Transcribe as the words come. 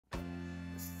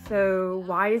So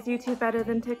why is YouTube better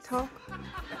than TikTok?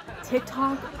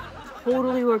 TikTok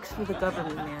totally works for the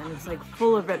government, man. It's like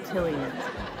full of reptilians.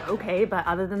 Okay, but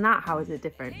other than that, how is it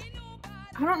different?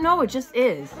 I don't know, it just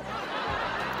is.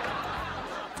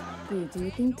 Dude, do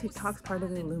you think TikTok's part of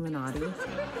the Illuminati?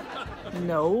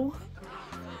 No.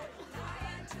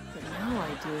 But now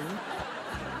I do.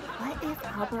 What if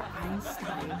Albert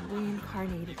Einstein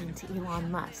reincarnated into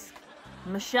Elon Musk?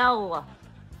 Michelle!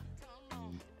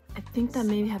 I think that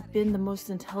may have been the most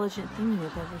intelligent thing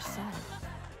you've ever said.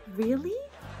 Really?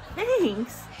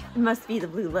 Thanks! It must be the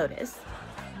Blue Lotus.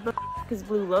 But is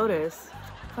Blue Lotus?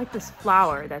 It's like this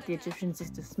flower that the Egyptians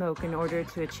used to smoke in order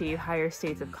to achieve higher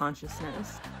states of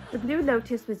consciousness. The Blue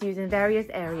Lotus was used in various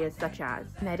areas such as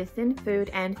medicine, food,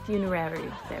 and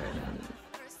funerary ceremonies.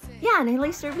 Yeah, and I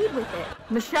laced her weed with it.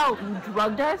 Michelle, you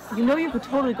drugged us? You know you could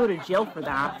totally go to jail for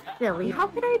that. Silly, how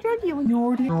could I drug you when you're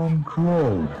already on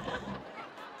drugs?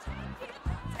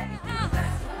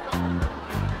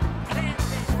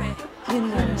 I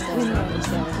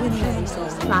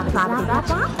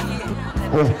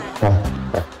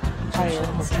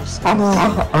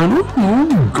don't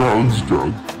know, God's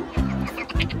drug.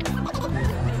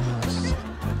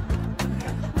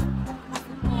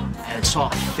 It's all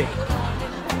fake.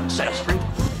 Set us free.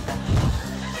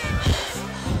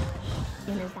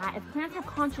 And is that if plants have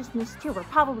consciousness too, we're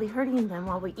probably hurting them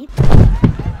while we eat them.